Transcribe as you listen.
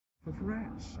of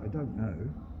rats. I don't know.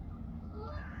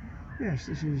 Yes,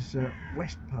 this is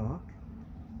West Park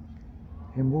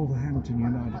in Wolverhampton,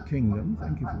 United Kingdom.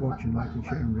 Thank you for watching, liking,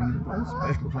 sharing, ringing the bell.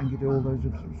 Special thank you to all those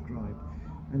who've subscribed.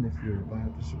 And if you're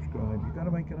about to subscribe, you're going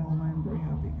to make an old man very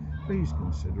happy. Please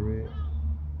consider it.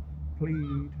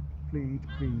 Plead, plead,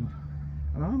 plead.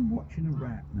 And I'm watching a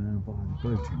rat now by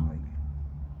the boating lake.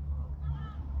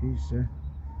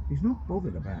 He's not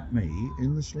bothered about me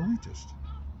in the slightest.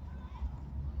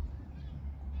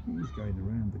 He's going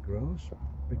around the grass,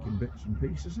 picking bits and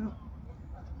pieces up.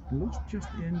 He lost just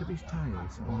the end of his tail,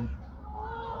 so there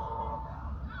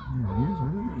he is. I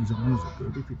don't think his eyes are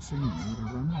good. If he'd seen me, he'd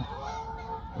have run off.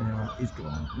 Well, he's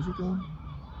gone. Is he gone?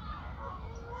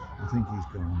 I think he's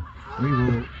gone. We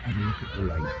will have a look at the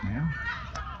lake now.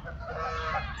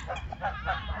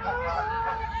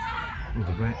 Well,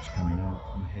 the rat's coming out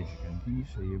from the hedge again. Can you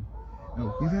see him?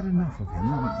 Oh, you've had enough of him,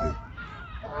 haven't you?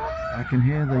 I can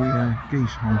hear the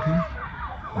geese honking.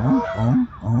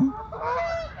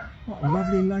 What a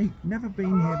lovely lake. Never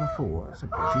been here before. That's a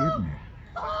pity, isn't it?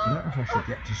 I don't know if I should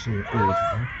get to see it all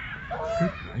today.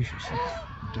 Good gracious,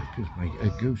 a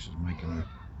goose is making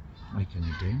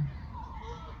a din.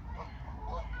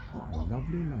 What a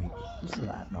lovely lake. Isn't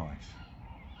that nice?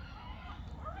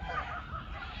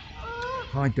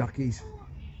 Hi, duckies.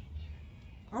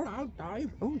 Hello,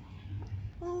 Dave. Oh,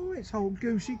 it's old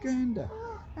Goosey Gander.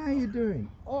 How you doing?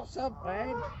 Oh, so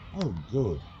bad. Oh,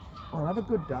 good. Well, have a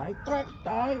good day. Thanks,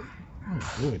 Dave. Oh,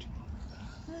 good.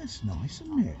 That's nice,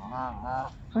 isn't it?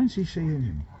 Fancy seeing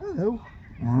him. Hello.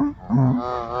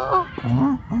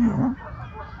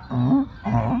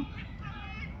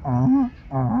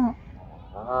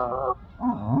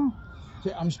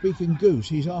 See, I'm speaking goose.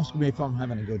 He's asking me if I'm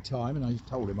having a good time, and I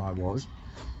told him I was.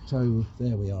 So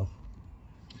there we are.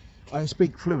 I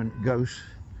speak fluent goose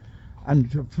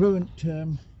and fluent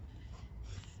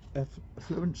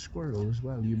squirrel as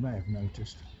well. You may have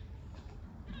noticed.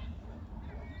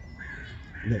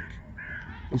 Look,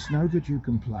 it's no good you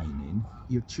complaining.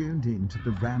 You've tuned in to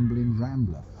the Rambling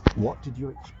Rambler. What did you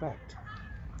expect?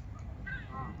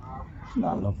 Isn't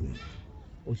that lovely?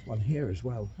 There's one here as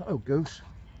well. Hello, goose.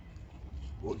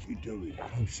 What's he doing?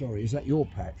 Oh, sorry. Is that your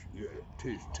patch? Yeah, it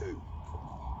is too.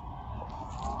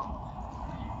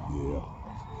 Yeah.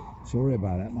 Sorry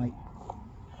about that, mate.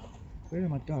 Where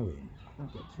am I going? I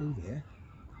can't get through there.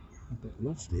 I'm a bit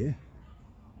lost here.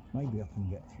 Maybe I can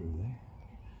get through there.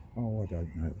 Oh, I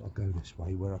don't know. I'll go this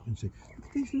way where I can see. Look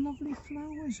at these lovely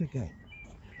flowers again.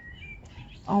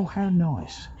 Oh, how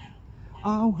nice.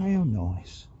 Oh, how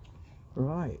nice.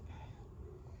 Right.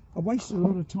 I wasted a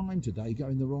lot of time today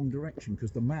going the wrong direction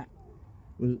because the map,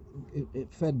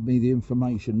 it fed me the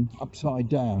information upside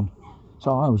down.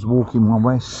 So I was walking one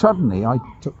way. Suddenly I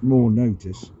took more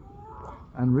notice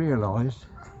and realised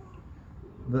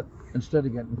that instead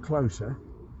of getting closer,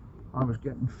 I was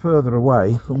getting further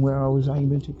away from where I was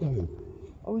aiming to go.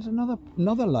 Oh, there's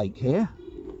another lake here.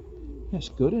 That's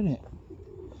good, isn't it?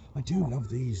 I do love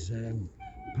these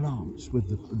plants with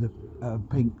the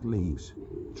pink leaves.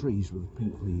 Trees with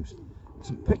pink leaves.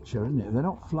 It's a picture, isn't it? They're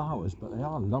not flowers, but they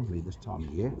are lovely this time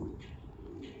of year.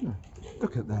 Yeah,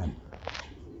 look at them.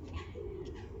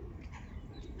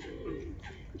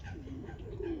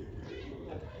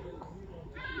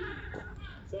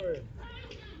 Sorry.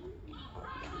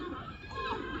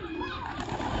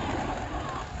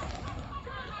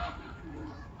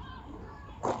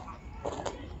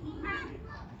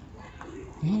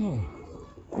 Oh,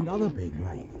 another big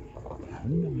lake. How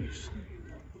nice.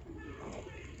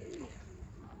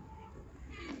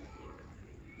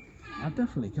 I'll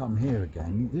definitely come here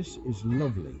again. This is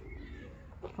lovely.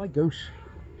 Hi, goose.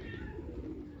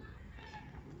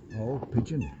 Oh,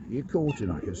 pigeon. You're caught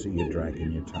in. I can see you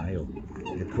dragging your tail.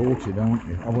 You're caught in, aren't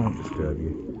you? I won't disturb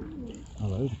you.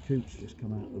 Hello, the coot's just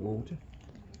come out of the water.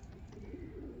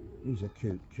 He's a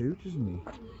coot, isn't he?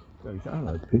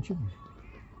 Hello, pigeon.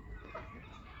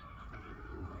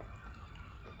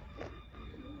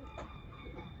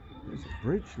 There's a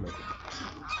bridge, look.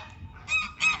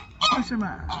 What's the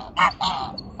matter?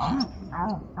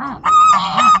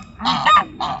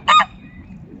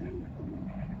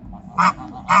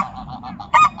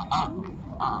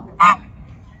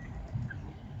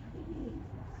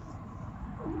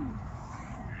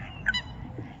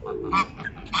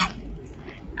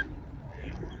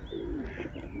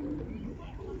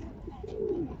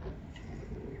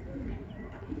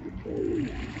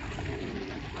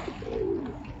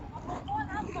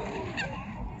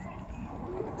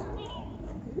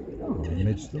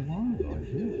 Amidst the wildlife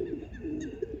here.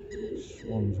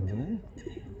 Swans over there.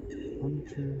 1,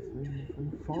 2, 3,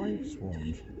 4, 5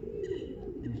 swans.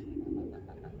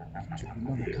 Took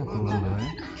another couple over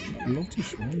there. A lot of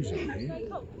swans over here.